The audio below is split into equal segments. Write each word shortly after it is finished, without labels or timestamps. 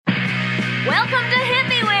Welcome to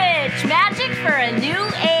Hippie Witch, magic for a new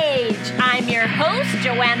age. I'm your host,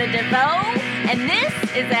 Joanna DeVoe, and this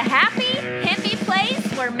is a happy, hippie place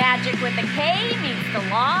where magic with a K meets the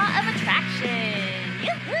law of attraction.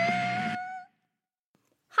 Yoo-hoo!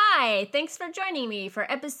 Hi, thanks for joining me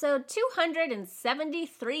for episode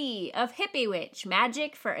 273 of Hippie Witch,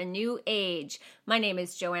 magic for a new age. My name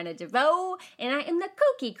is Joanna DeVoe, and I am the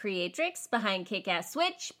kooky creatrix behind Kick-Ass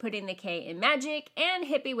Witch, Putting the K in Magic, and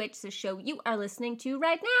Hippie Witch, the show you are listening to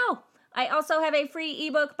right now. I also have a free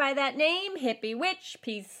ebook by that name, Hippie Witch,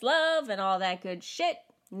 Peace, Love, and all that good shit.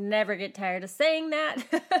 Never get tired of saying that.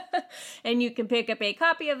 And you can pick up a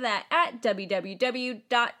copy of that at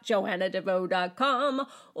www.joannadevoe.com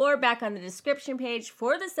or back on the description page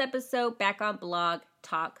for this episode back on Blog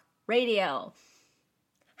Talk Radio.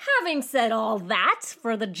 Having said all that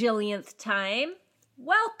for the jillionth time,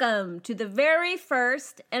 welcome to the very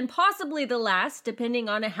first and possibly the last, depending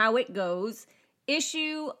on how it goes,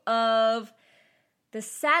 issue of the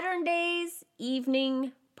Saturday's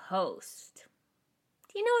Evening Post.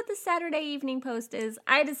 Do you know what the Saturday Evening Post is?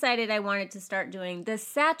 I decided I wanted to start doing the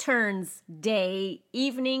Saturn's Day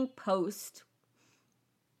Evening Post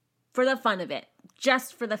for the fun of it.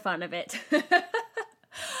 Just for the fun of it.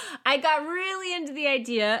 I got really into the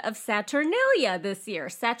idea of Saturnalia this year.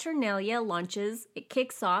 Saturnalia launches, it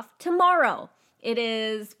kicks off tomorrow. It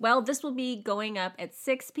is, well, this will be going up at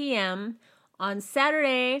 6 p.m. on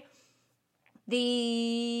Saturday,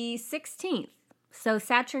 the 16th. So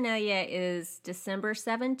Saturnalia is December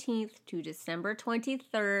 17th to December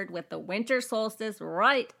 23rd with the winter solstice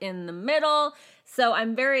right in the middle. So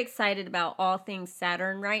I'm very excited about all things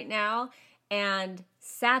Saturn right now. And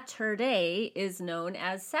Saturday is known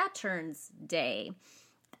as Saturn's Day.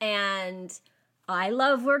 And I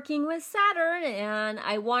love working with Saturn, and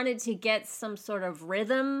I wanted to get some sort of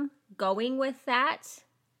rhythm going with that.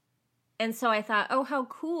 And so I thought, oh, how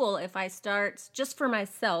cool if I start, just for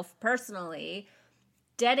myself personally,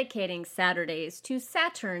 dedicating Saturdays to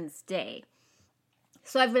Saturn's Day.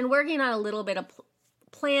 So I've been working on a little bit of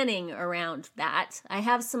planning around that. I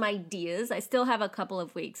have some ideas. I still have a couple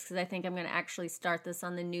of weeks because I think I'm going to actually start this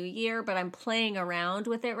on the new year, but I'm playing around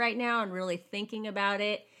with it right now and really thinking about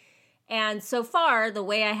it. And so far, the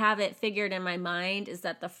way I have it figured in my mind is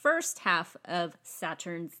that the first half of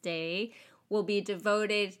Saturn's Day will be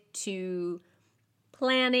devoted to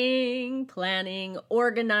planning,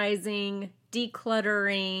 organizing,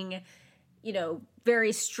 decluttering,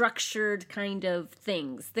 very structured kind of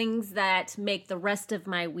things that make the rest of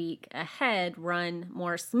my week ahead run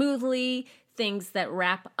more smoothly, things that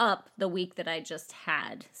wrap up the week that I just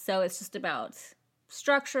had. So it's just about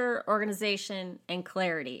structure, organization, and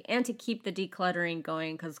clarity, and to keep the decluttering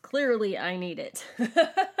going because clearly I need it.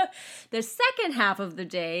 The second half of the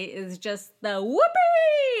day is just the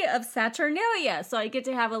whoopee of Saturnalia. So I get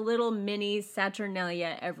to have a little mini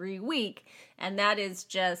Saturnalia every week, and that is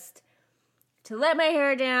just to let my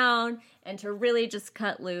hair down and to really just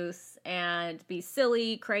cut loose and be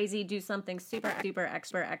silly, crazy, do something super extra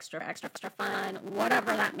fun,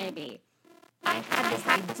 whatever that may be. I had this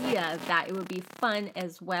idea that it would be fun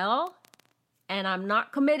as well, and I'm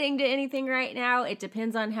not committing to anything right now. It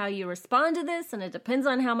depends on how you respond to this, and it depends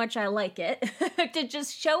on how much I like it, to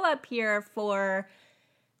just show up here for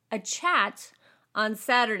a chat on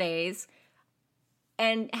Saturdays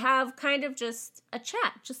and have kind of just a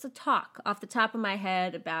chat, just a talk off the top of my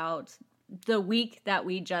head about the week that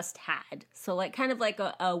we just had. So kind of like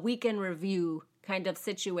a weekend review kind of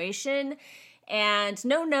situation. And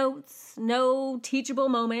no notes, no teachable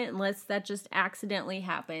moment unless that just accidentally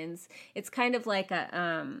happens. It's kind of like if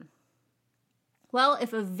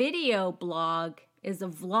a video blog is a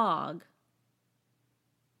vlog,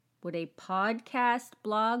 would a podcast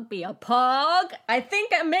blog be a pog? I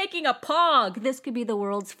think I'm making a pog. This could be the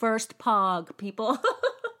world's first pog, people.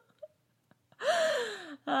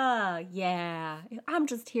 Yeah. I'm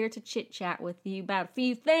just here to chit-chat with you about a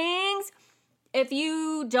few things. If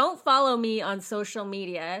you don't follow me on social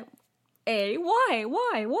media, why?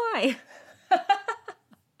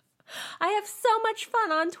 I have so much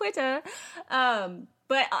fun on Twitter.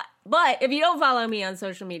 But if you don't follow me on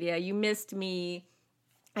social media, you missed me.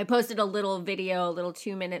 I posted a little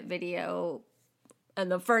 2-minute video, and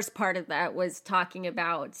the first part of that was talking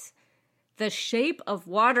about The Shape of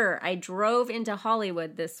Water. I drove into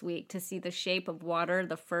Hollywood this week to see The Shape of Water,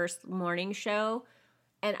 the first morning show.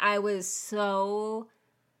 And I was so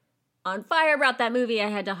on fire about that movie, I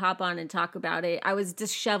had to hop on and talk about it. I was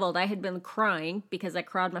disheveled. I had been crying because I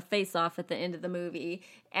cried my face off at the end of the movie.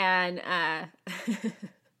 And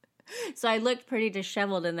So I looked pretty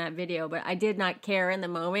disheveled in that video, but I did not care in the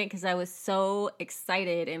moment because I was so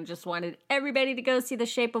excited and just wanted everybody to go see The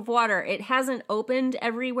Shape of Water. It hasn't opened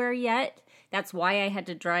everywhere yet. That's why I had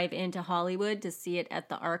to drive into Hollywood to see it at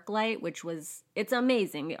the ArcLight, it's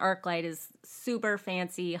amazing. The ArcLight is super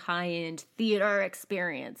fancy, high-end theater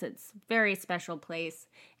experience. It's a very special place,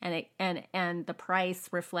 and the price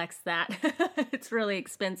reflects that. It's really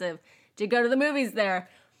expensive to go to the movies there.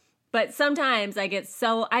 But sometimes I've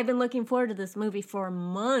been looking forward to this movie for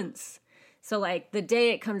months. So like the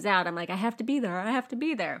day it comes out, I'm like, I have to be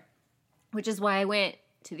there. Which is why I went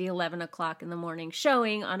to the 11 o'clock in the morning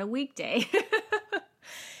showing on a weekday.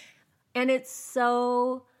 And it's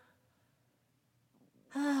so,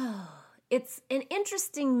 it's an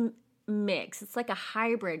interesting mix. It's like a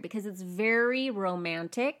hybrid because it's very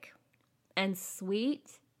romantic and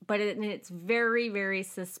sweet, but it's very, very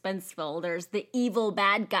suspenseful. There's the evil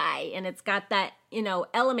bad guy, and it's got that,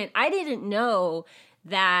 element. I didn't know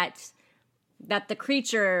that the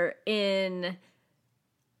creature in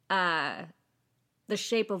The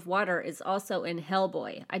Shape of Water is also in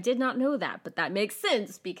Hellboy. I did not know that, but that makes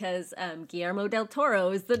sense because Guillermo del Toro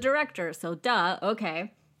is the director, so duh,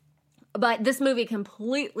 okay. But this movie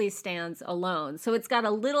completely stands alone. So it's got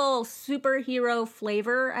a little superhero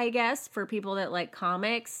flavor, I guess, for people that like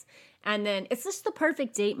comics. And then it's just the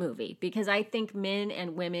perfect date movie because I think men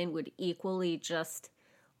and women would equally just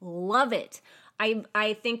love it.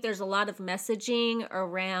 I think there's a lot of messaging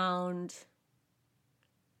around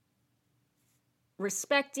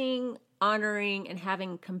respecting, honoring, and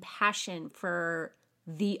having compassion for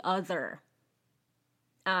the other.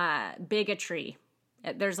 Bigotry.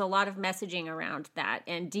 There's a lot of messaging around that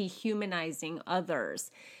and dehumanizing others.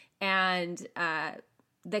 And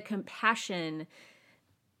the compassion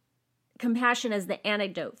as the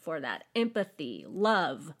antidote for that. Empathy,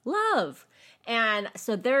 love. And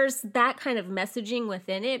so there's that kind of messaging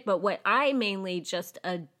within it. But what I mainly just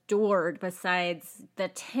adored, besides the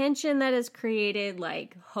tension that is created,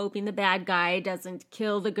 like hoping the bad guy doesn't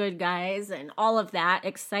kill the good guys and all of that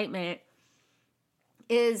excitement,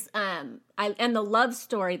 is and the love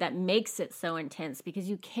story that makes it so intense because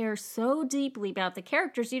you care so deeply about the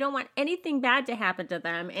characters. You don't want anything bad to happen to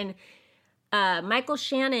them. And Michael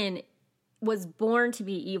Shannon was born to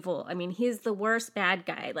be evil. I mean, he's the worst bad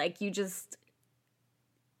guy. Like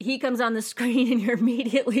he comes on the screen and you're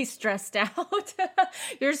immediately stressed out.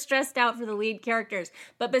 You're stressed out for the lead characters.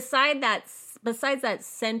 But besides that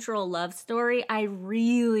central love story, I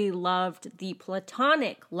really loved the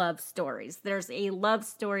platonic love stories. There's a love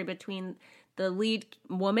story between the lead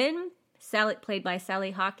woman, played by Sally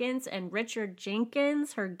Hawkins, and Richard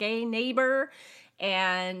Jenkins, her gay neighbor.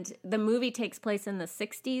 And the movie takes place in the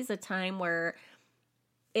 60s, a time where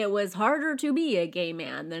it was harder to be a gay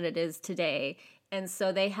man than it is today. And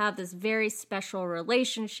so they have this very special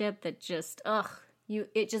relationship that just,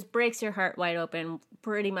 it just breaks your heart wide open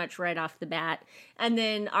pretty much right off the bat. And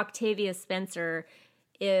then Octavia Spencer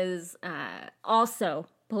also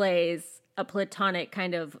plays a platonic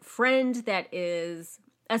kind of friend that is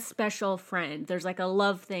a special friend. There's like a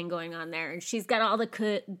love thing going on there. And she's got all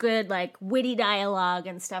the good like witty dialogue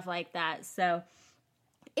and stuff like that. So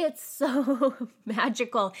it's so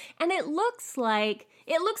magical. And it looks like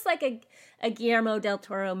a Guillermo del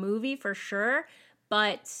Toro movie for sure,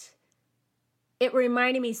 but it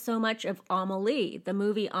reminded me so much of Amelie, the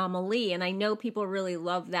movie Amelie, and I know people really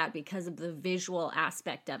love that because of the visual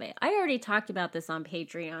aspect of it. I already talked about this on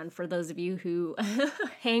Patreon. For those of you who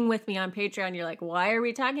hang with me on Patreon, you're like, why are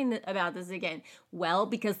we talking about this again? Well,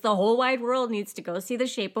 because the whole wide world needs to go see The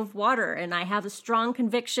Shape of Water, and I have a strong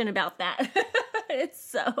conviction about that. It's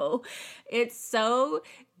so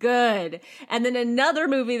good. And then another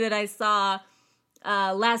movie that I saw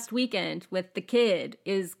last weekend with the kid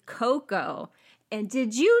is Coco. And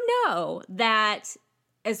did you know that,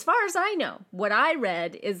 as far as I know, what I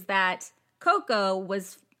read is that Coco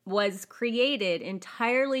was created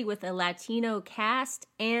entirely with a Latino cast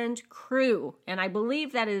and crew. And I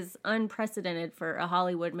believe that is unprecedented for a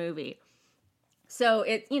Hollywood movie. So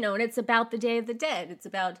and it's about the Day of the Dead. It's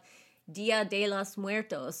about Dia de los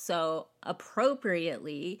Muertos. So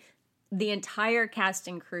appropriately, the entire cast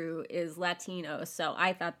and crew is Latino. So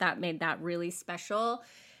I thought that made that really special.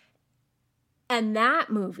 And that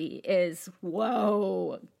movie is,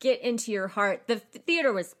 whoa, get into your heart. The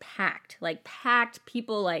theater was packed,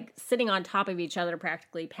 people like sitting on top of each other,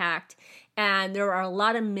 practically packed. And there are a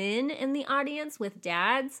lot of men in the audience with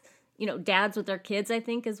dads. Dads with their kids, I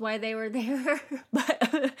think, is why they were there.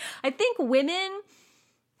 But I think women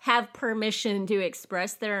have permission to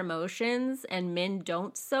express their emotions and men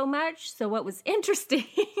don't so much. So what was interesting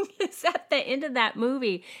is at the end of that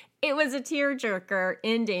movie, it was a tearjerker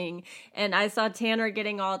ending, and I saw Tanner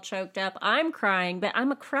getting all choked up. I'm crying, but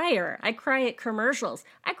I'm a crier. I cry at commercials.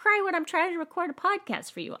 I cry when I'm trying to record a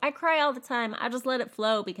podcast for you. I cry all the time. I just let it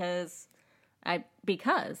flow because I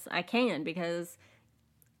can, because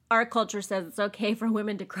our culture says it's okay for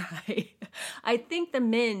women to cry. I think the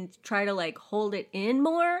men try to like hold it in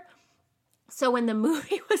more. So when the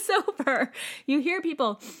movie was over, you hear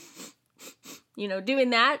people, doing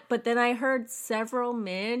that. But then I heard several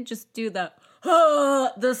men just do the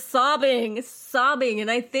sobbing.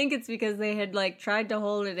 And I think it's because they had like tried to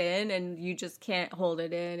hold it in and you just can't hold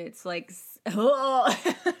it in. It's like, oh.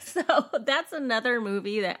 So that's another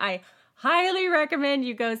movie that I highly recommend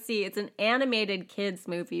you go see. It's an animated kids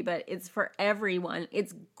movie, but it's for everyone.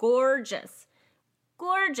 It's gorgeous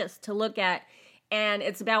to look at. And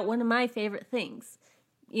it's about one of my favorite things,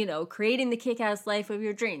 creating the kick-ass life of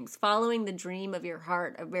your dreams, following the dream of your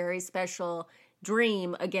heart, a very special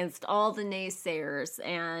dream against all the naysayers.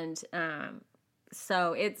 And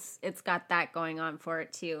so it's got that going on for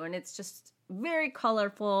it too. And it's just very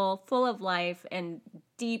colorful, full of life, and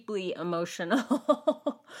deeply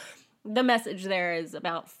emotional. The message there is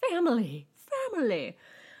about family.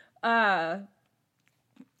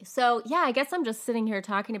 So, yeah, I guess I'm just sitting here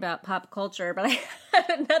talking about pop culture, but I had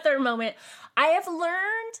another moment. I have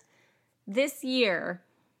learned this year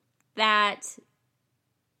that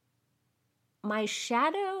my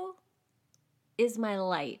shadow is my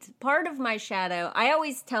light. Part of my shadow, I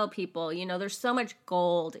always tell people, there's so much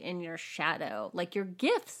gold in your shadow. Like, your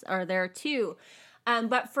gifts are there too.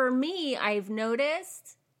 But for me, I've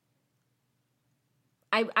noticed,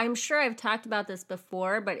 I'm sure I've talked about this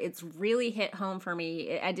before, but it's really hit home for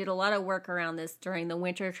me. I did a lot of work around this during the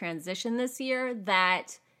winter transition this year,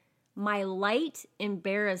 that my light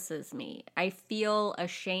embarrasses me. I feel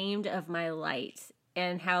ashamed of my light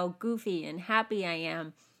and how goofy and happy I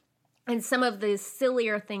am. And some of the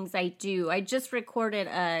sillier things I do. I just recorded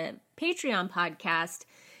a Patreon podcast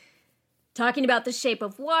talking about The Shape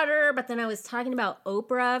of Water, but then I was talking about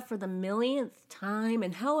Oprah for the millionth time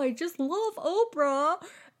and how I just love Oprah.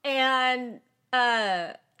 And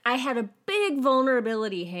I had a big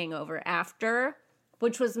vulnerability hangover after,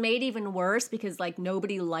 which was made even worse because like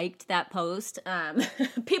nobody liked that post.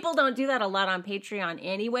 People don't do that a lot on Patreon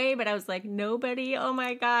anyway, but I was like, nobody, oh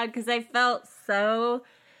my God, because I felt so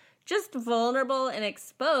just vulnerable and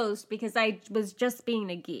exposed because I was just being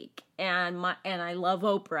a geek and I love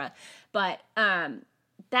Oprah. But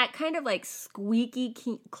that kind of like squeaky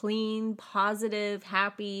clean, positive,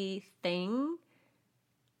 happy thing,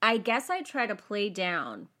 I guess I try to play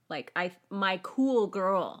down like my cool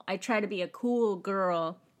girl. I try to be a cool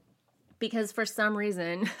girl because for some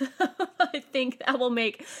reason I think that will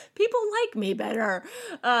make people like me better.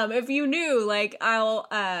 If you knew, like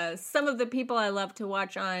some of the people I love to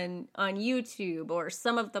watch on YouTube or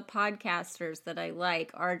some of the podcasters that I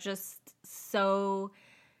like are just so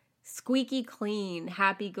squeaky clean,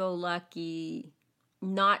 happy-go-lucky,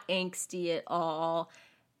 not angsty at all,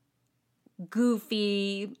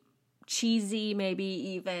 goofy, cheesy maybe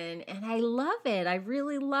even, and I love it. I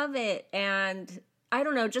really love it. And I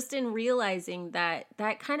don't know, just in realizing that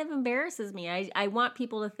kind of embarrasses me. I want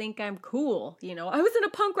people to think I'm cool. I was in a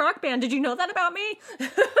punk rock band. Did you know that about me?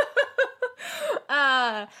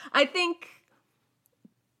 I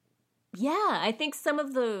think some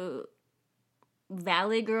of the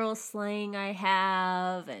Valley Girl slang I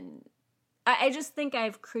have, and I just think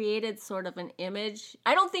I've created sort of an image.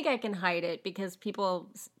 I don't think I can hide it because people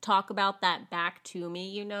talk about that back to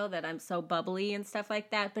me, that I'm so bubbly and stuff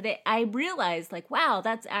like that. But I realized like, wow,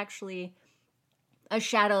 that's actually a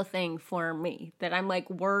shadow thing for me, that I'm like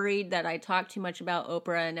worried that I talk too much about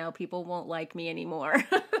Oprah and now people won't like me anymore.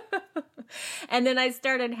 And then I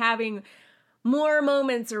started having more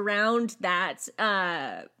moments around that.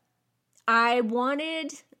 I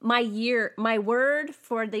wanted my word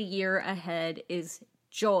for the year ahead is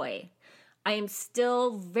joy. I am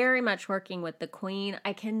still very much working with the Queen.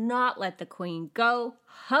 I cannot let the Queen go.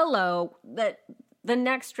 Hello, the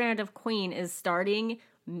next strand of Queen is starting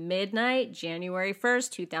midnight, January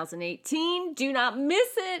 1st, 2018. Do not miss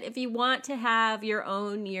it if you want to have your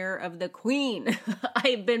own year of the Queen.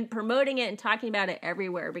 I've been promoting it and talking about it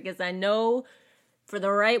everywhere because I know for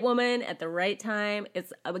the right woman at the right time,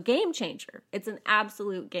 it's a game changer. It's an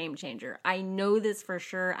absolute game changer. I know this for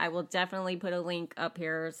sure. I will definitely put a link up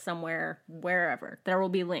here somewhere, wherever. There will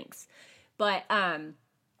be links. But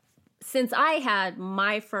since I had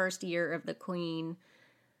my first year of the Queen,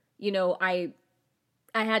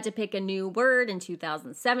 I had to pick a new word in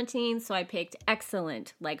 2017, so I picked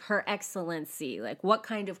excellent, like Her Excellency. Like, what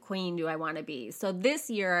kind of queen do I want to be? So this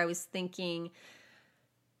year I was thinking,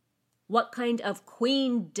 what kind of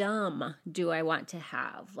queendom do I want to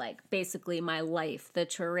have? Like, basically my life, the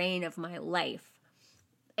terrain of my life.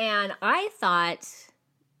 And I thought,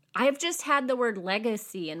 I've just had the word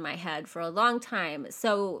legacy in my head for a long time.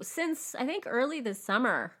 So since, I think, early this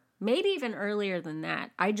summer, maybe even earlier than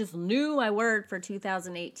that, I just knew my word for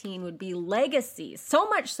 2018 would be legacy. So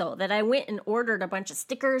much so that I went and ordered a bunch of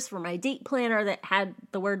stickers for my date planner that had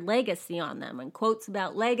the word legacy on them and quotes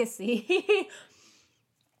about legacy.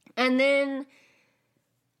 And then,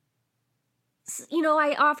 you know,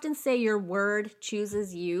 I often say your word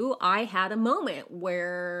chooses you. I had a moment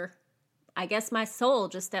where I guess my soul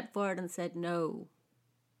just stepped forward and said, no,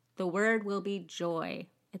 the word will be joy.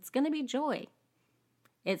 It's going to be joy.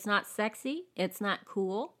 It's not sexy. It's not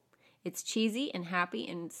cool. It's cheesy and happy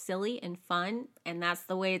and silly and fun. And that's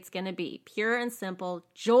the way it's going to be. Pure and simple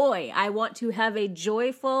joy. I want to have a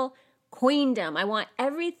joyful queendom. I want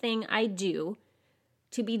everything I do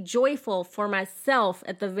to be joyful for myself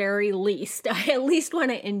at the very least. I at least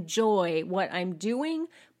want to enjoy what I'm doing,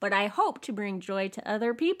 but I hope to bring joy to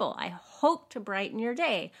other people. I hope to brighten your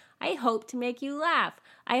day. I hope to make you laugh.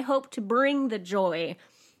 I hope to bring the joy.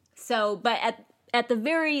 So, but at the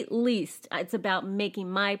very least, it's about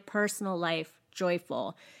making my personal life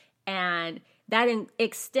joyful. And that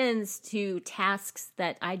extends to tasks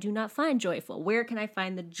that I do not find joyful. Where can I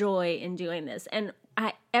find the joy in doing this? And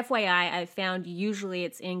FYI, I found usually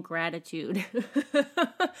it's in gratitude.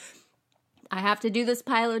 I have to do this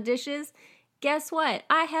pile of dishes. Guess what?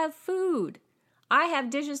 I have food. I have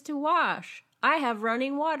dishes to wash. I have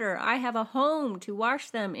running water. I have a home to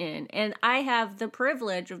wash them in. And I have the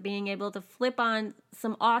privilege of being able to flip on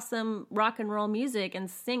some awesome rock and roll music and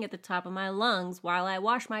sing at the top of my lungs while I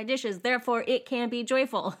wash my dishes. Therefore, it can be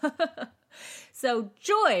joyful. So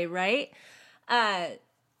joy, right?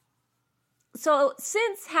 So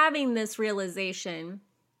since having this realization,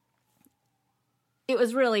 it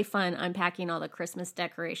was really fun unpacking all the Christmas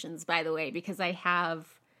decorations, by the way, because I have,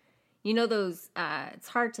 you know, those, it's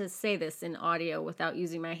hard to say this in audio without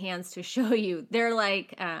using my hands to show you. They're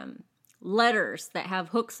like letters that have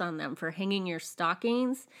hooks on them for hanging your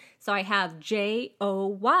stockings. So I have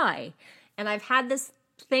J-O-Y, and I've had this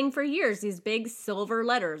thing for years, these big silver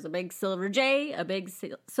letters, a big silver J, a big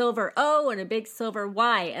silver O, and a big silver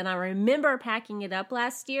Y. And I remember packing it up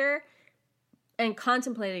last year and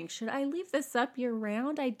contemplating, should I leave this up year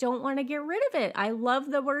round? I don't want to get rid of it. I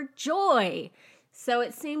love the word joy. So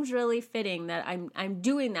it seems really fitting that I'm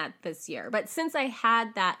doing that this year. But since I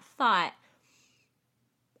had that thought,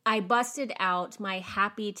 I busted out my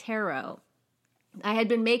Happy Tarot. I had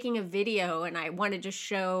been making a video and I wanted to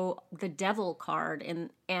show the devil card, and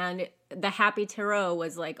the Happy Tarot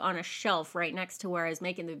was like on a shelf right next to where I was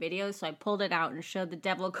making the video. So I pulled it out and showed the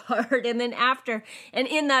devil card. And then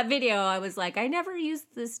in that video, I was like, I never used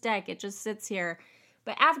this deck. It just sits here.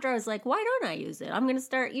 But after I was like, why don't I use it? I'm going to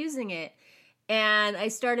start using it. And I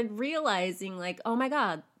started realizing like, oh my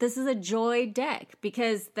God, this is a joy deck,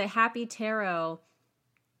 because the Happy Tarot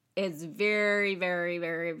is very, very,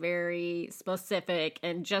 very, very specific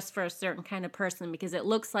and just for a certain kind of person, because it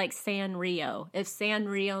looks like Sanrio. If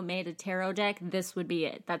Sanrio made a tarot deck, this would be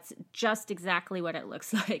it. That's just exactly what it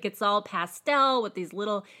looks like. It's all pastel with these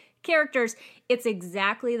little characters. It's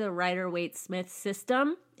exactly the Rider-Waite-Smith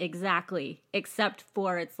system. Exactly. Except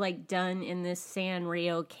for it's like done in this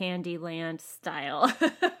Sanrio Candyland style.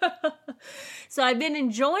 So I've been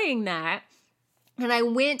enjoying that. And I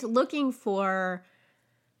went looking for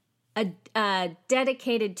a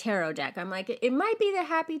dedicated tarot deck. I'm like, it might be the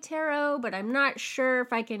Happy Tarot, but I'm not sure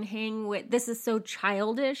if I can hang with, this is so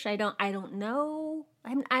childish. I don't know.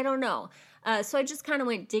 I don't know. So I just kind of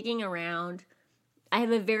went digging around. I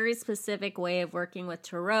have a very specific way of working with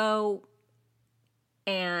tarot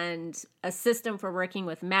and a system for working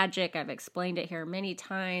with magic. I've explained it here many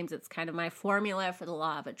times. It's kind of my formula for the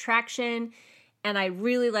law of attraction. And I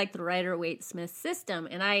really like the Rider-Waite-Smith system.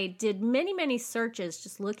 And I did many, many searches,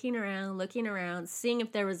 just looking around, seeing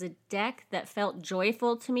if there was a deck that felt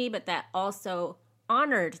joyful to me, but that also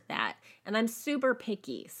honored that. And I'm super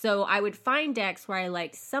picky. So I would find decks where I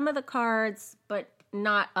liked some of the cards, but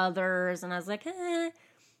not others. And I was like,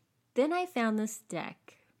 Then I found this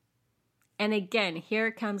deck. And again, here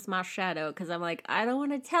comes my shadow, because I'm like, I don't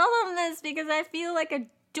want to tell them this because I feel like a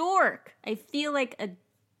dork. I feel like a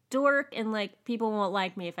dork, and like people won't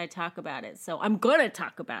like me if I talk about it. So I'm gonna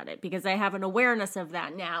talk about it because I have an awareness of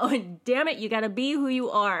that now. And damn it, you gotta be who you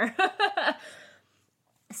are.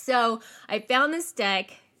 So I found this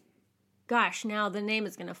deck, gosh, now the name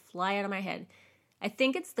is going to fly out of my head. I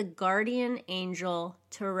think it's the Guardian Angel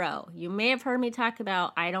Tarot. You may have heard me talk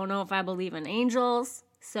about, I don't know if I believe in angels,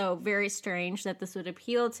 so very strange that this would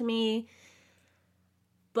appeal to me.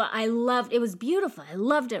 But it was beautiful. I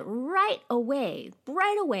loved it right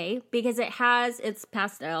away, because it's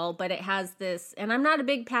pastel, but it has this, and I'm not a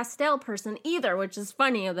big pastel person either, which is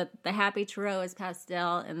funny that the Happy Tarot is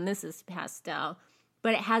pastel and this is pastel.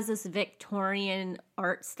 But it has this Victorian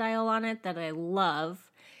art style on it that I love.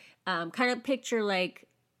 Kind of picture like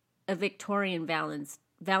a Victorian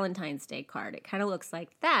Valentine's Day card. It kind of looks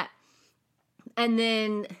like that. And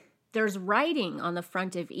then there's writing on the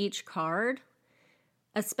front of each card,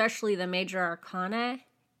 especially the major arcana.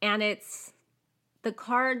 And the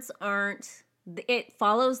cards it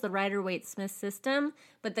follows the Rider-Waite-Smith system,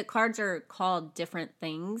 but the cards are called different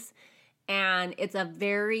things. And it's a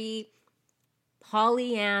very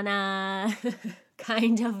Pollyanna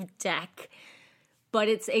kind of deck. But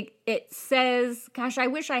it says, gosh, I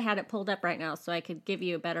wish I had it pulled up right now so I could give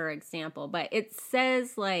you a better example. But it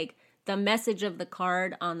says like the message of the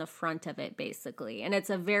card on the front of it, basically. And it's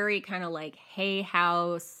a very kind of like Hay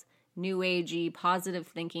House, new agey, positive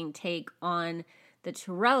thinking take on the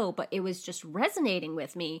tarot. But it was just resonating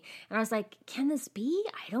with me. And I was like, can this be?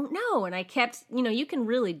 I don't know. And I kept, you can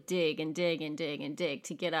really dig and dig and dig and dig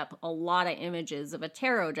to get up a lot of images of a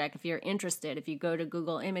tarot deck if you're interested. If you go to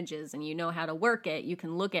Google Images and you know how to work it, you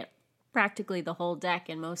can look at practically the whole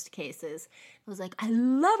deck in most cases. I was like, I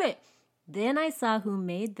love it. Then I saw who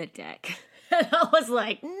made the deck. And I was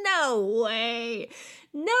like, no way.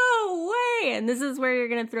 And this is where you're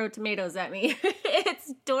going to throw tomatoes at me.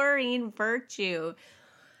 It's Doreen Virtue.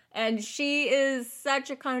 And she is such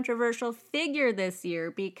a controversial figure this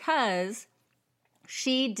year because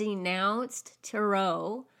she denounced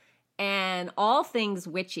tarot and all things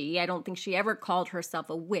witchy. I don't think she ever called herself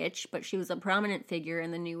a witch, but she was a prominent figure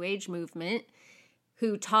in the New Age movement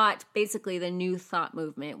who taught basically the New Thought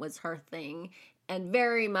movement was her thing, and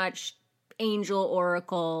very much angel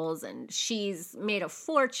oracles, and she's made a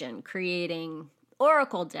fortune creating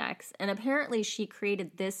oracle decks. And apparently she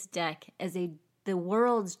created this deck as the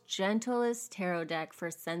world's gentlest tarot deck for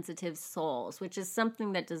sensitive souls, which is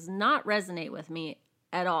something that does not resonate with me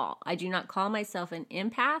at all. I do not call myself an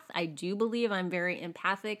empath. I do believe I'm very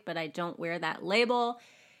empathic, but I don't wear that label.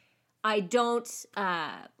 I don't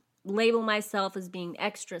label myself as being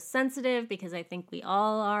extra sensitive because I think we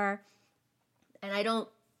all are. And I don't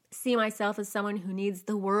see myself as someone who needs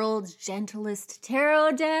the world's gentlest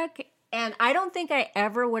tarot deck. And I don't think I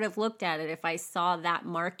ever would have looked at it if I saw that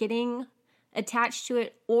marketing attached to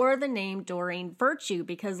it or the name Doreen Virtue,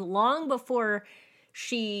 because long before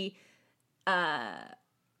she,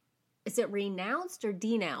 is it renounced or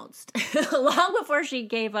denounced? Long before she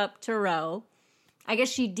gave up tarot, I guess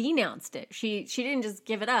she denounced it. She didn't just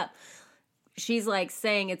give it up. She's like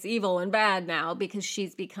saying it's evil and bad now because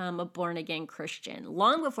she's become a born-again Christian.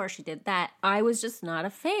 Long before she did that, I was just not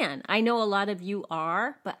a fan. I know a lot of you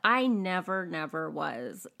are, but I never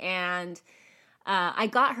was. And I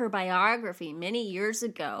got her biography many years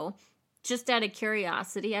ago just out of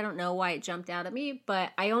curiosity. I don't know why it jumped out at me,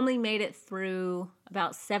 but I only made it through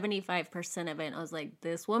about 75% of it. And I was like,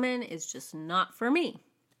 this woman is just not for me.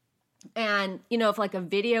 And, if like a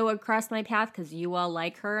video would cross my path because you all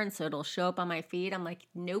like her and so it'll show up on my feed, I'm like,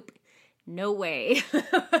 nope, no way.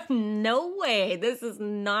 No way. This is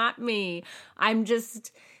not me.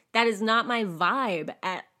 That is not my vibe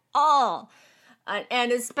at all.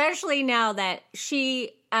 And especially now that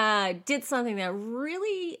she did something that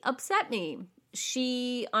really upset me.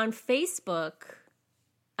 She, on Facebook,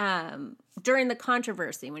 during the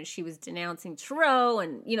controversy when she was denouncing tarot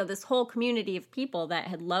and, this whole community of people that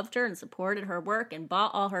had loved her and supported her work and bought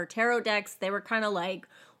all her tarot decks, they were kind of like,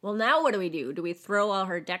 well, now what do we do? Do we throw all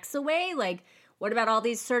her decks away? Like, what about all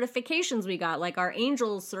these certifications we got? Like our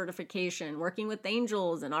angels certification, working with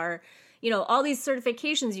angels, and our, all these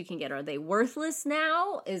certifications you can get. Are they worthless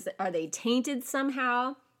now? Are they tainted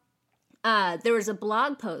somehow? There was a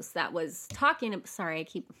blog post that was talking,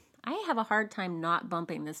 I have a hard time not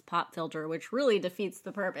bumping this pop filter, which really defeats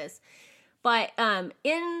the purpose. But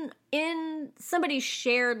in somebody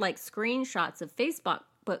shared like screenshots of Facebook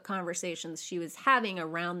conversations she was having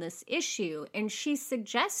around this issue, and she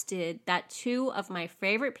suggested that two of my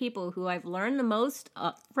favorite people who I've learned the most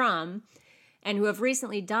from and who have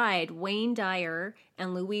recently died, Wayne Dyer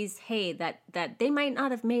and Louise Hay, that they might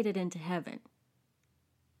not have made it into heaven.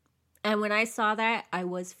 And when I saw that, I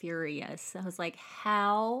was furious. I was like,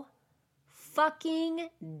 how fucking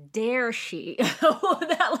dare she?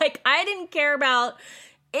 That, like, I didn't care about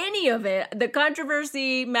any of it. The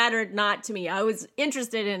controversy mattered not to me. I was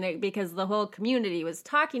interested in it because the whole community was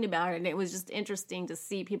talking about it, and it was just interesting to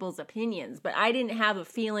see people's opinions. But I didn't have a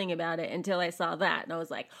feeling about it until I saw that, and I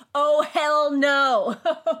was like, oh, hell no.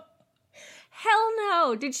 Hell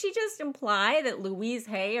no. Did she just imply that Louise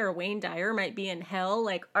Hay or Wayne Dyer might be in hell?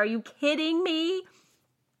 Like, are you kidding me?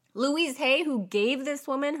 Louise Hay, who gave this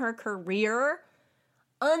woman her career?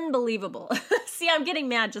 Unbelievable. See, I'm getting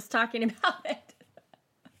mad just talking about it.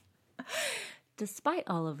 Despite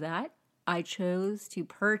all of that, I chose to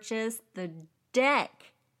purchase the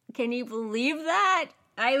deck. Can you believe that?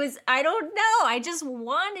 I don't know. I just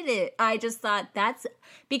wanted it. I just thought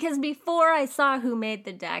because before I saw who made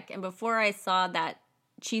the deck and before I saw that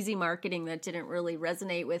cheesy marketing that didn't really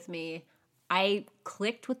resonate with me, I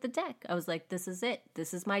clicked with the deck. I was like, this is it.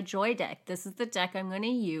 This is my joy deck. This is the deck I'm going to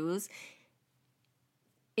use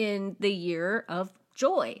in the year of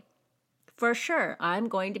joy. For sure, I'm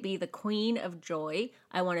going to be the queen of joy.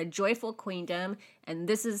 I want a joyful queendom, and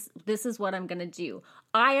this is what I'm going to do.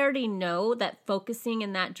 I already know that focusing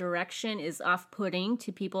in that direction is off-putting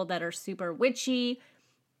to people that are super witchy.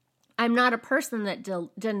 I'm not a person that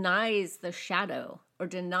denies the shadow or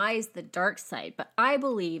denies the dark side, but I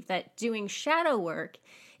believe that doing shadow work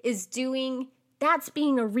that's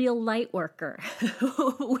being a real light worker.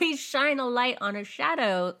 We shine a light on the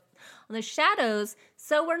shadows,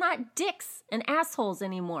 so we're not dicks and assholes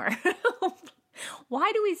anymore.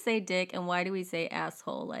 Why do we say dick and why do we say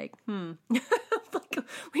asshole? Like, like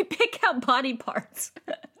we pick out body parts.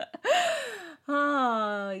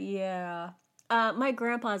 Oh, yeah. My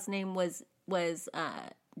grandpa's name was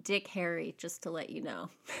Dick Harry, just to let you know.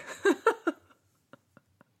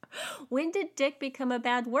 When did dick become a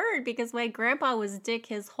bad word? Because my grandpa was dick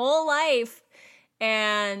his whole life.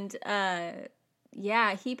 And,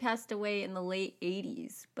 yeah, he passed away in the late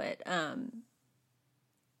 80s. But,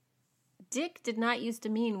 dick did not used to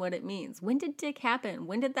mean what it means. When did dick happen?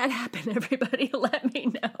 When did that happen? Everybody let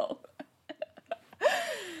me know.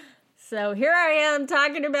 So here I am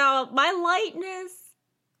talking about my lightness,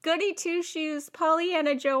 goody two-shoes,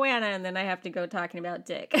 Pollyanna Joanna, and then I have to go talking about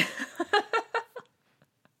dick.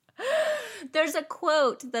 There's a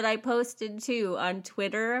quote that I posted too on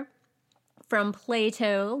Twitter from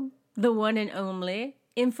Plato, the one and only,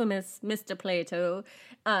 infamous Mr. Plato,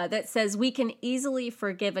 that says, we can easily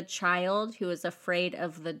forgive a child who is afraid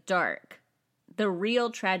of the dark. The real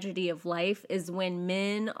tragedy of life is when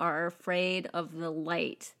men are afraid of the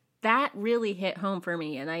light. That really hit home for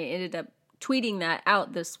me, and I ended up tweeting that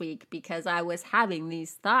out this week because I was having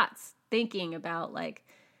these thoughts, thinking about, like,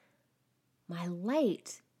 my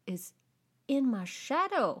light is in my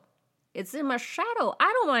shadow. It's in my shadow.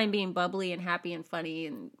 I don't mind being bubbly and happy and funny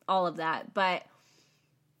and all of that, but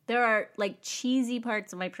there are like cheesy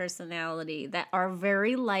parts of my personality that are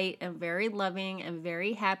very light and very loving and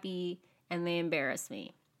very happy, and they embarrass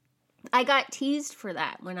me. I got teased for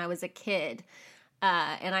that when I was a kid,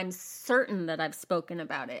 and I'm certain that I've spoken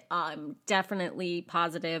about it. I'm definitely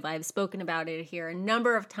positive I've spoken about it here a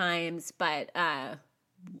number of times, but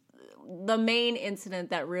the main incident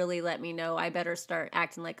that really let me know I better start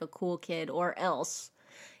acting like a cool kid or else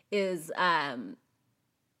is when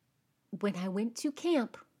I went to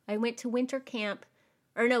camp. I went to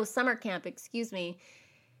summer camp, excuse me.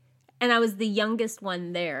 And I was the youngest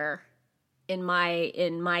one there in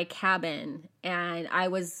my cabin. And I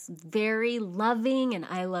was very loving and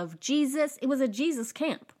I love Jesus. It was a Jesus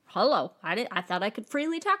camp. Hello. I thought I could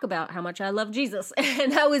freely talk about how much I love Jesus.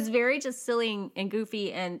 And I was very just silly and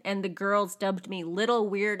goofy, and the girls dubbed me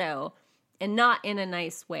Little Weirdo, and not in a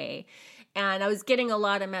nice way. And I was getting a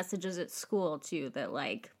lot of messages at school too that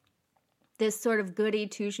like this sort of goody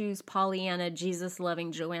two-shoes Pollyanna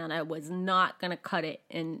Jesus-loving Joanna was not going to cut it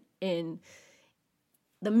in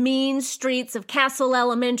the mean streets of Castle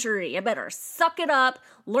Elementary. I better suck it up,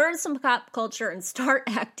 learn some pop culture, and start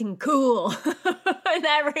acting cool. And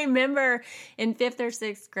I remember in 5th or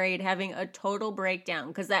 6th grade having a total breakdown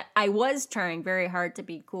because I was trying very hard to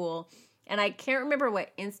be cool. And I can't remember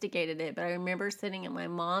what instigated it, but I remember sitting in my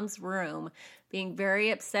mom's room being very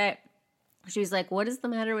upset. She was like, what is the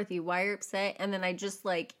matter with you? Why are you upset? And then I just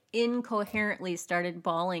like incoherently started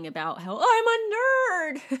bawling about how I'm a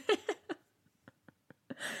nerd.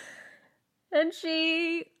 And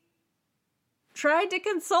she tried to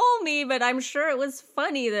console me, but I'm sure it was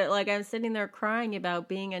funny that like I'm sitting there crying about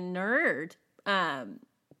being a nerd.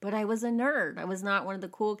 But I was a nerd. I was not one of the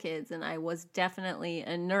cool kids, and I was definitely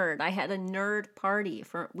a nerd. I had a nerd party.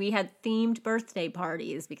 We had themed birthday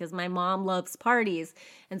parties because my mom loves parties,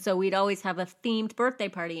 and so we'd always have a themed birthday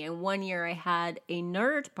party. And one year I had a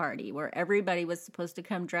nerd party where everybody was supposed to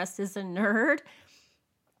come dressed as a nerd.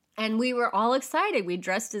 And we were all excited. We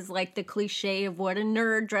dressed as like the cliche of what a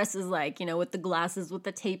nerd dresses like, with the glasses with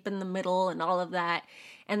the tape in the middle and all of that.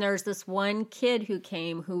 And there's this one kid who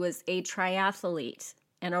came who was a triathlete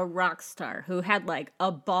and a rock star who had like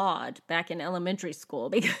a bod back in elementary school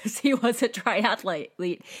because he was a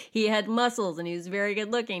triathlete. He had muscles and he was very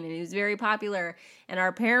good looking and he was very popular. And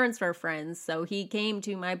our parents were friends. So he came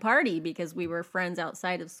to my party because we were friends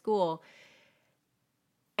outside of school.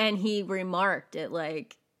 And he remarked at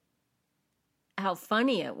like how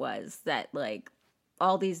funny it was that like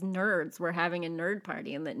all these nerds were having a nerd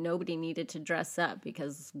party and that nobody needed to dress up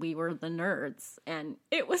because we were the nerds. And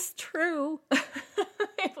it was true.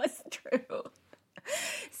 It was true.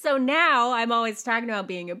 So now I'm always talking about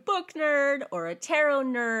being a book nerd or a tarot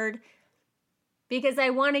nerd because I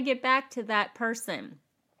want to get back to that person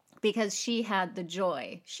because she had the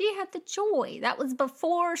joy. She had the joy. That was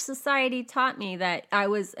before society taught me that I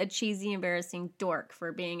was a cheesy, embarrassing dork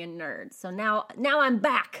for being a nerd. So now I'm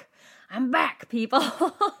back. I'm back, people.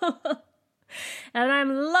 And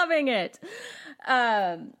I'm loving it.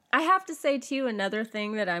 I have to say, too, another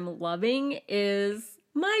thing that I'm loving is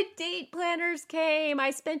my date planners came.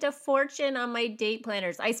 I spent a fortune on my date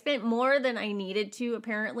planners. I spent more than I needed to,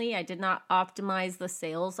 apparently. I did not optimize the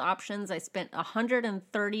sales options. I spent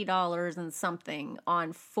 $130 and something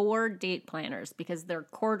on 4 date planners because they're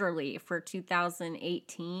quarterly for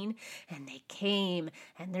 2018. And they came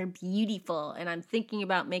and they're beautiful. And I'm thinking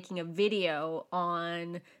about making a video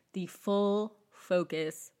on the full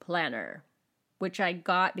focus planner, which I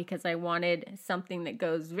got because I wanted something that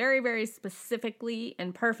goes very, very specifically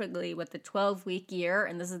and perfectly with the 12-week year.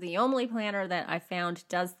 And this is the only planner that I found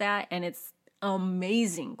does that. And it's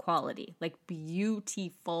amazing quality, like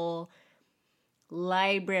beautiful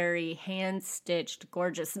library, hand-stitched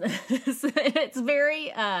gorgeousness. It's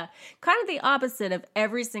very kind of the opposite of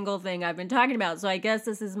every single thing I've been talking about. So I guess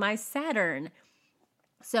this is my Saturn.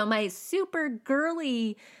 So my super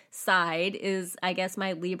girly side is, I guess,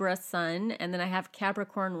 my Libra sun. And then I have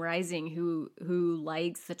Capricorn rising who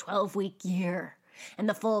likes the 12-week year and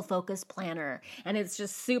the full focus planner. And it's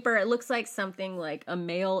just super, it looks like something like a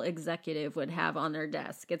male executive would have on their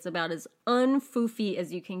desk. It's about as unfoofy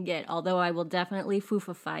as you can get, although I will definitely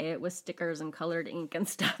foofify it with stickers and colored ink and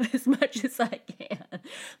stuff as much as I can.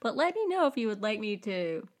 But let me know if you would like me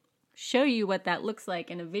to show you what that looks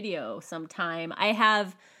like in a video sometime. I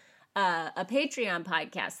have a Patreon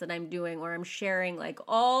podcast that I'm doing where I'm sharing like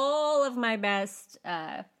all of my best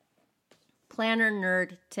planner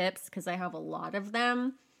nerd tips because I have a lot of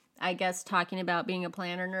them. I guess talking about being a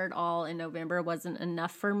planner nerd all in November wasn't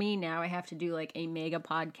enough for me. Now I have to do like a mega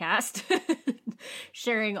podcast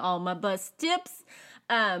sharing all my best tips.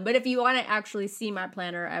 But if you want to actually see my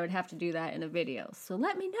planner, I would have to do that in a video. So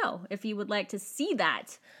let me know if you would like to see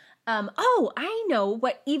that. Oh, I know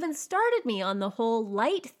what even started me on the whole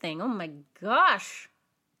light thing. Oh my gosh.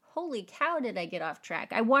 Holy cow, did I get off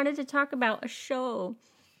track. I wanted to talk about a show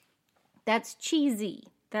that's cheesy,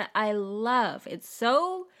 that I love. It's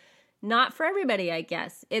so not for everybody, I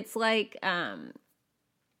guess. It's like,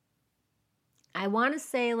 I want to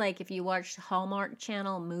say, like, if you watch Hallmark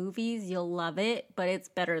Channel movies, you'll love it, but it's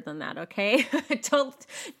better than that, okay?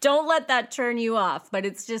 Don't let that turn you off, but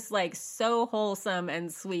it's just, like, so wholesome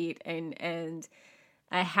and sweet and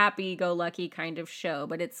a happy-go-lucky kind of show.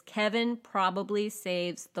 But it's Kevin Probably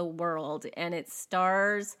Saves the World, and it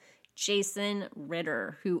stars Jason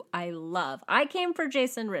Ritter, who I love. I came for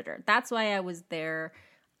Jason Ritter. That's why I was there.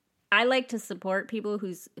 I like to support people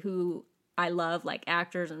who I love, like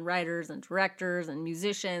actors and writers and directors and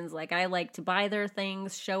musicians. Like I like to buy their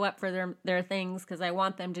things, show up for their things because I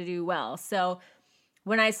want them to do well. So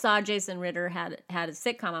when I saw Jason Ritter had a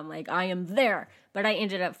sitcom, I'm like, I am there. But I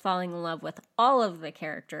ended up falling in love with all of the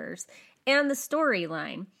characters and the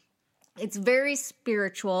storyline. It's very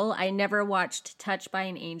spiritual. I never watched Touched by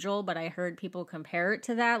an Angel, but I heard people compare it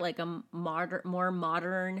to that, like a more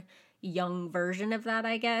modern, young version of that,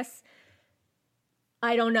 I guess.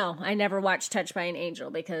 I don't know. I never watched Touched by an Angel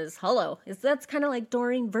because, hello, that's kind of like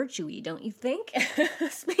Doreen Virtue-y, don't you think?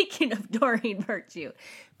 Speaking of Doreen Virtue.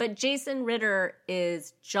 But Jason Ritter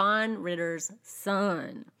is John Ritter's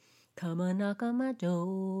son. Come and knock on my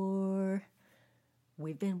door.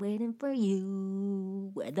 We've been waiting for you.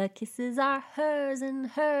 Where the kisses are hers and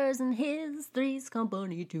his. Three's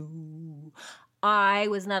Company too. I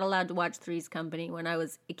was not allowed to watch Three's Company when I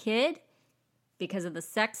was a kid because of the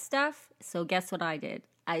sex stuff. So guess what I did?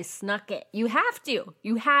 I snuck it. You have to.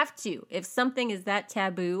 You have to. If something is that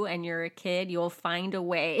taboo and you're a kid, you'll find a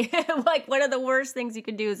way. Like one of the worst things you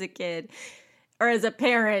can do as a kid or as a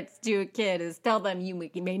parent to a kid is tell them you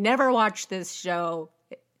may never watch this show.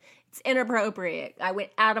 It's inappropriate. I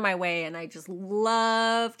went out of my way and I just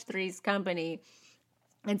loved Three's Company.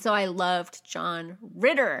 And so I loved John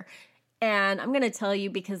Ritter. And I'm going to tell you,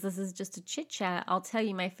 because this is just a chit chat, I'll tell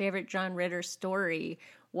you my favorite John Ritter story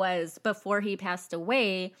was before he passed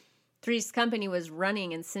away. Three's Company was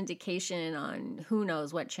running in syndication on who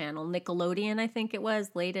knows what channel, Nickelodeon, I think it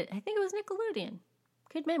was. I think it was Nickelodeon.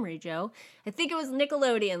 Good memory, Joe. I think it was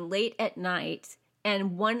Nickelodeon late at night.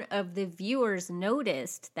 And one of the viewers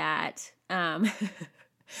noticed that,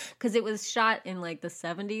 because it was shot in like the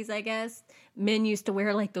 70s, I guess. Men used to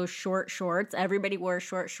wear like those short shorts. Everybody wore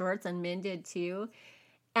short shorts and men did too.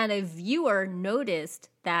 And a viewer noticed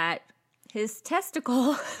that his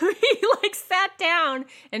testicle, he like sat down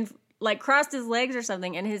and like crossed his legs or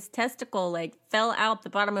something, and his testicle like fell out the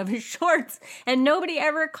bottom of his shorts, and nobody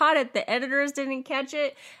ever caught it. The editors didn't catch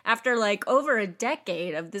it. After like over a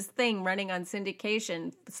decade of this thing running on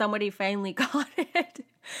syndication, somebody finally caught it,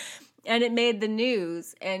 and it made the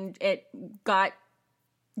news, and it got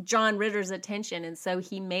John Ritter's attention, and so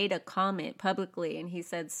he made a comment publicly, and he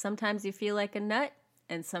said, sometimes you feel like a nut,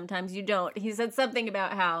 and sometimes you don't. He said something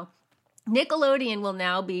about how Nickelodeon will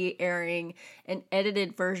now be airing an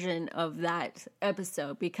edited version of that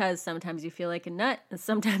episode because sometimes you feel like a nut and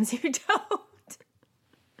sometimes you don't.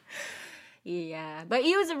 Yeah, but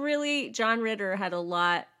John Ritter had a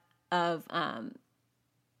lot of,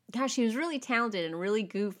 he was really talented and really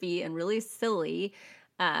goofy and really silly.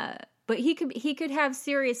 But he could have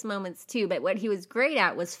serious moments too. But what he was great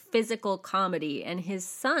at was physical comedy. And his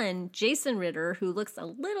son, Jason Ritter, who looks a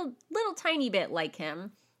little tiny bit like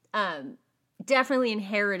him, definitely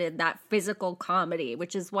inherited that physical comedy,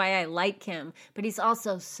 which is why I like him. But he's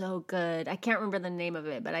also so good. I can't remember the name of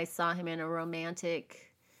it, but I saw him in a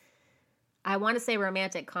romantic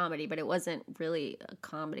comedy, but it wasn't really a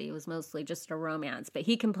comedy. It was mostly just a romance. But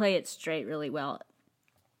he can play it straight really well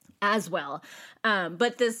as well.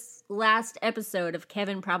 But this last episode of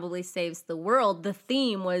Kevin Probably Saves the World, the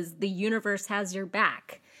theme was the universe has your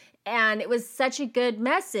back. And it was such a good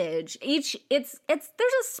message. There's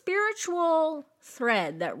a spiritual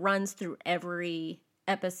thread that runs through every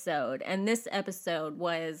episode. And this episode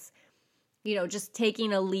was, just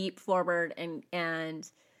taking a leap forward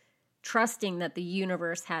and trusting that the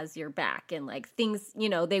universe has your back. And like things,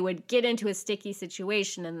 they would get into a sticky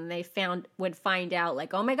situation and then they would find out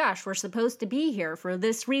like, oh my gosh, we're supposed to be here for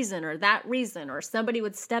this reason or that reason, or somebody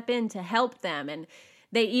would step in to help them. And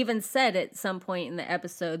they even said at some point in the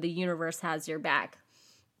episode, the universe has your back,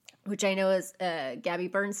 which I know is a Gabby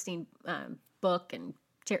Bernstein book and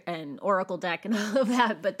Oracle deck and all of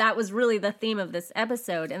that. But that was really the theme of this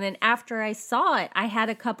episode. And then after I saw it, I had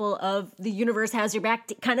a couple of the universe has your back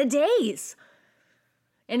kind of days.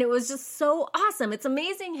 And it was just so awesome. It's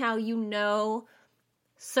amazing how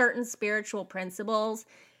certain spiritual principles,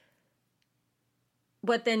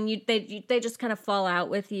 but then they just kind of fall out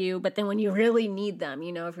with you. But then when you really need them,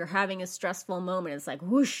 if you're having a stressful moment, it's like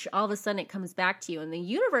whoosh, all of a sudden it comes back to you. And the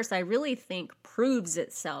universe, I really think, proves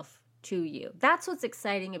itself to you. That's what's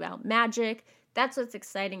exciting about magic. That's what's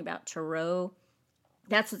exciting about tarot.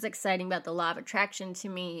 That's what's exciting about the law of attraction to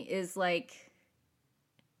me, is like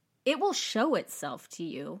it will show itself to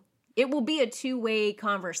you. It will be a two-way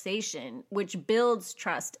conversation, which builds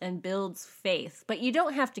trust and builds faith. But you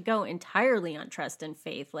don't have to go entirely on trust and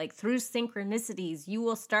faith. Like through synchronicities, you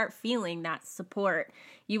will start feeling that support.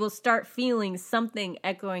 You will start feeling something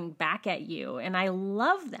echoing back at you. And I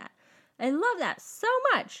love that. I love that so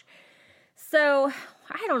much. So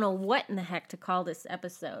I don't know what in the heck to call this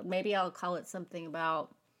episode. Maybe I'll call it something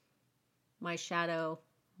about my shadow,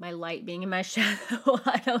 my light being in my shadow.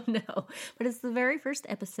 I don't know. But it's the very first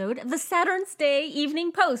episode of the Saturn's Day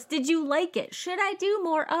Evening Post. Did you like it? Should I do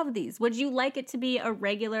more of these? Would you like it to be a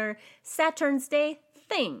regular Saturn's Day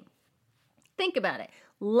thing? Think about it.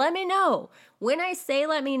 Let me know. When I say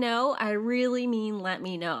let me know, I really mean let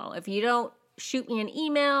me know. If you don't shoot me an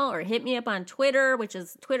email or hit me up on Twitter,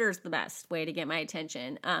 Twitter's the best way to get my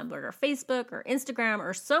attention, or Facebook or Instagram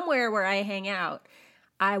or somewhere where I hang out,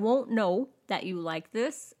 I won't know that you like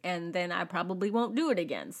this, and then I probably won't do it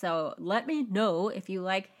again. So let me know if you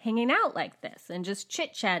like hanging out like this and just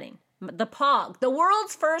chit-chatting. The POG, the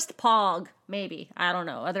world's first POG, maybe. I don't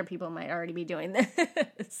know. Other people might already be doing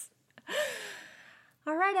this.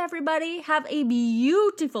 All right, everybody, have a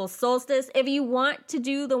beautiful solstice. If you want to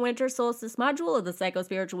do the winter solstice module of the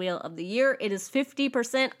Psycho-Spiritual Wheel of the Year, it is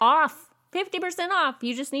 50% off. 50% off.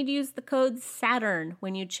 You just need to use the code Saturn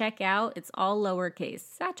when you check out. It's all lowercase,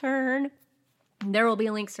 Saturn. There will be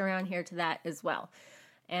links around here to that as well.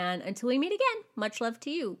 And until we meet again, much love to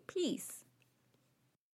you. Peace.